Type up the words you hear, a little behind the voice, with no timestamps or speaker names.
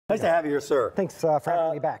Nice to have you here, sir. Thanks for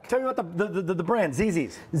having me back. Tell me about the brand, Zee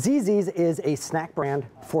Zee's. Zee Zee's is a snack brand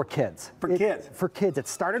for kids. For kids? For kids. It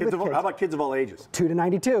started with kids. How about kids of all ages? 2 to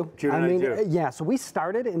 92. 2 to 92. I mean, yeah, so we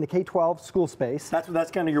started in the K-12 school space.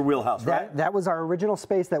 That's kind of your wheelhouse, right? That was our original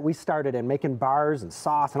space that we started in, making bars and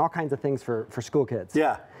sauce and all kinds of things for school kids.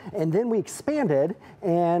 Yeah. And then we expanded,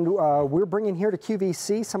 and we're bringing here to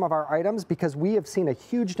QVC some of our items because we have seen a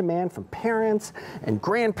huge demand from parents and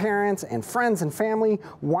grandparents and friends and family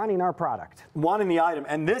wanting our product. Wanting the item.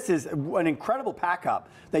 And this is an incredible pack-up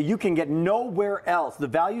that you can get nowhere else. The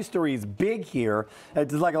value story is big here.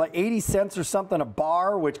 It's like 80 cents or something a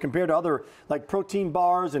bar, which compared to other like protein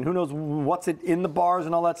bars and who knows what's in the bars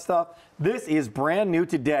and all that stuff. This is brand new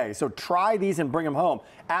today. So try these and bring them home.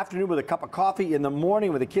 Afternoon with a cup of coffee, in the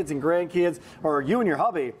morning with the kids and grandkids, or you and your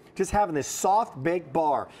hubby just having this soft baked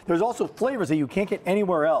bar. There's also flavors that you can't get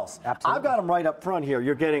anywhere else. Absolutely. I've got them right up front here.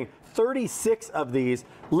 You're getting 36 of these.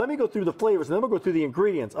 Let me go through the flavors, and then we'll go through the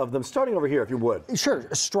ingredients of them, starting over here, if you would. Sure.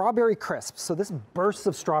 Strawberry crisp. So this bursts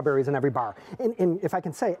of strawberries in every bar. And if I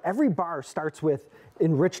can say, every bar starts with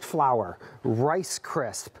enriched flour, rice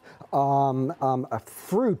crisp, a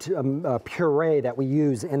fruit puree that we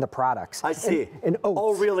use in the products. I see. And oats.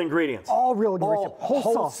 All real ingredients. All real ingredients. All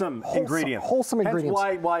wholesome ingredients. Wholesome ingredients.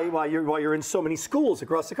 That's why you're in so many schools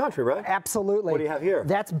across the country, right? Absolutely. What do you have here?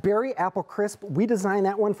 That's berry apple crisp. We designed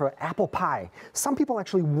that one for apple pie. Some people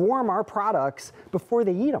actually warm our products before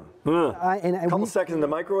they eat them. A couple seconds in the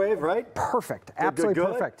microwave, right? Perfect. Absolutely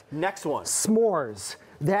perfect. Next one. S'mores.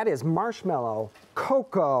 That is marshmallow,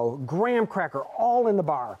 cocoa, graham cracker, all in the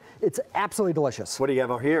bar. It's absolutely delicious. What do you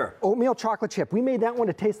have over here? Oatmeal chocolate chip. We made that one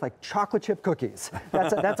to taste like chocolate chip cookies.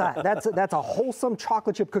 That's a wholesome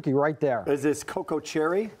chocolate chip cookie right there. Is this cocoa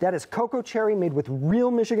cherry? That is cocoa cherry made with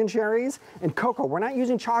real Michigan cherries and cocoa. We're not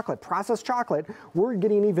using chocolate, processed chocolate. We're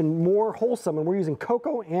getting even more wholesome, and we're using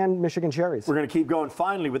cocoa and Michigan cherries. We're going to keep going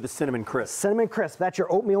finally with the cinnamon crisp. Cinnamon crisp. That's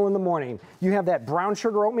your oatmeal in the morning. You have that brown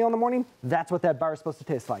sugar oatmeal in the morning. That's what that bar is supposed to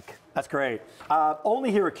taste like. That's great.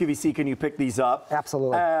 Only here at QVC can you pick these up.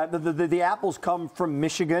 Absolutely. The apples come from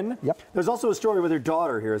Michigan. Yep. There's also a story with your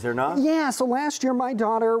daughter here, is there not? Yeah, so last year my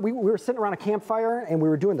daughter, we were sitting around a campfire and we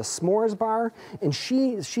were doing the s'mores bar, and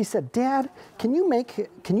she said, "Dad, can you make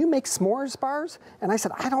s'mores bars?" And I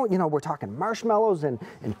said, "I don't, we're talking marshmallows and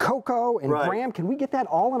cocoa and graham. Can we get that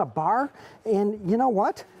all in a bar?" And you know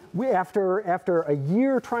what? After a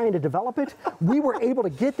year trying to develop it, we were able to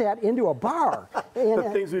get that into a bar. And, the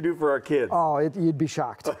things we do for our kids. Oh, you'd be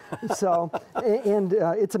shocked. So,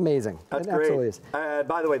 it's amazing. That's it great. Absolutely is.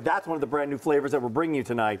 By the way, that's one of the brand new flavors that we're bringing you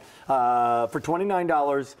tonight. For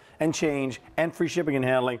 $29 and change and free shipping and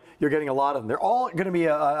handling, you're getting a lot of them. They're all going to be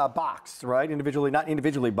a box, right? Not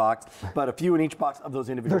individually boxed, but a few in each box of those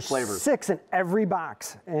individual flavors. There's 6 in every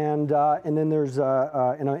box, and then there's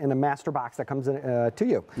in a master box that comes in, to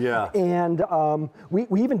you. Yeah. And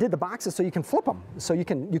we even did the boxes so you can flip them, so you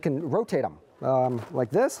can rotate them like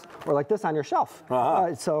this or like this on your shelf.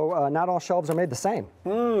 So not all shelves are made the same.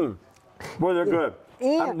 Boy, they're good.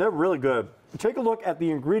 They're really good. Take a look at the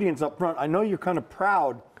ingredients up front. I know you're kind of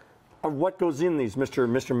proud of what goes in these, Mr.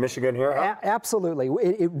 Michigan here. Huh? Absolutely.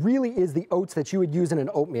 It really is the oats that you would use in an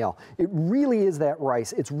oatmeal. It really is that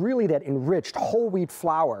rice. It's really that enriched whole wheat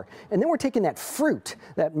flour. And then we're taking that fruit,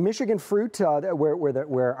 that Michigan fruit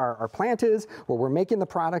where our plant is, where we're making the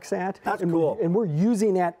products at. That's cool. And we're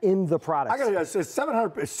using that in the products. I got to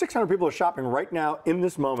tell you, 600 people are shopping right now in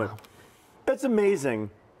this moment. It's amazing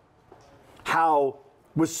how,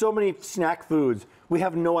 with so many snack foods, we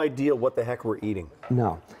have no idea what the heck we're eating.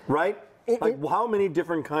 No. Right? How many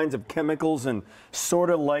different kinds of chemicals and sort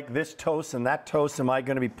of like this toast and that toast am I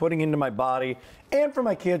going to be putting into my body and for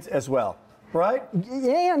my kids as well? Right?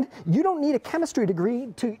 And you don't need a chemistry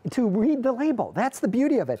degree to read the label. That's the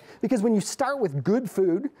beauty of it. Because when you start with good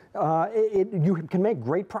food, you can make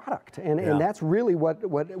great product. And that's really what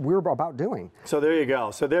we're about doing. So there you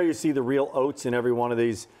go. So there you see the real oats in every one of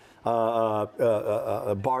these bars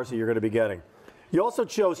that you're going to be getting. You also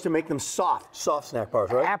chose to make them soft snack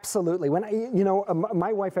bars, right? Absolutely. When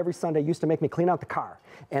my wife every Sunday used to make me clean out the car,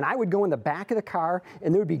 and I would go in the back of the car,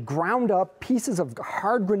 and there would be ground up pieces of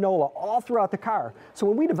hard granola all throughout the car. So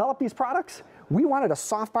when we developed these products, we wanted a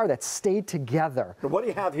soft bar that stayed together. What do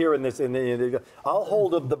you have here in this? I'll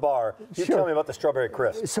hold up the bar. You tell me about the strawberry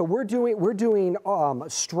crisp. So we're doing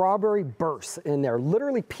strawberry bursts in there,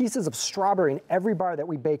 literally pieces of strawberry in every bar that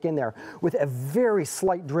we bake in there, with a very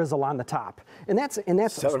slight drizzle on the top. And that's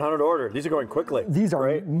 700 ordered. These are going quickly. These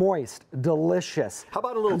are moist, delicious. How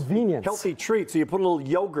about a little convenience, healthy treat? So you put a little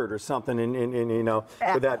yogurt or something in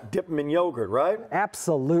with that, dip them in yogurt, right?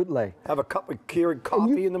 Absolutely. Have a cup of Keurig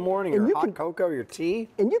coffee in the morning or hot cocoa. mocha or your tea.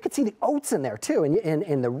 And you could see the oats in there too,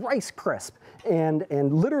 and the Rice Crisp, and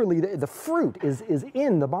literally the fruit is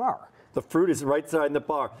in the bar. The fruit is right side in the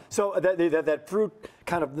bar. So that fruit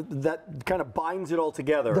kind of binds it all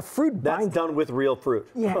together. The fruit That's binds. done with real fruit.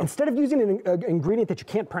 Yeah, instead of using an ingredient that you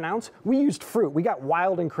can't pronounce, we used fruit. We got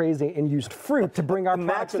wild and crazy and used fruit to bring our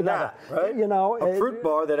products together. That, right? You know, a fruit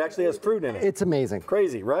bar that actually has fruit in it. It's amazing.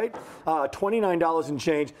 Crazy, right? $29 and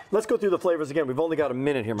change. Let's go through the flavors again. We've only got a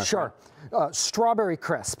minute here, my friend. Sure. Strawberry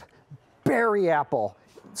crisp, berry apple,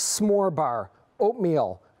 s'more bar,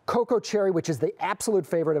 oatmeal, cocoa cherry, which is the absolute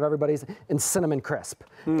favorite of everybody's, and cinnamon crisp.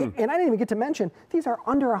 And I didn't even get to mention, these are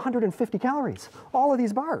under 150 calories, all of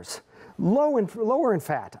these bars. Lower in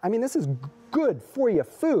fat. I mean, this is good for you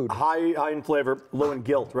food. High in flavor, low in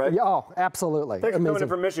guilt, right? Yeah, oh, absolutely. Thanks for Amazing. coming in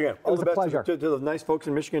from Michigan. It was a pleasure. To the nice folks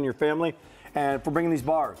in Michigan, your family, and for bringing these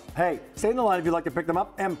bars. Hey, stay in the line if you'd like to pick them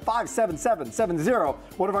up. M57770,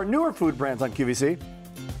 one of our newer food brands on QVC.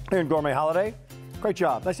 Here in Gourmet Holiday. Great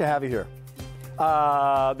job. Nice to have you here.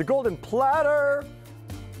 The Golden Platter,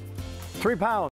 3 pounds.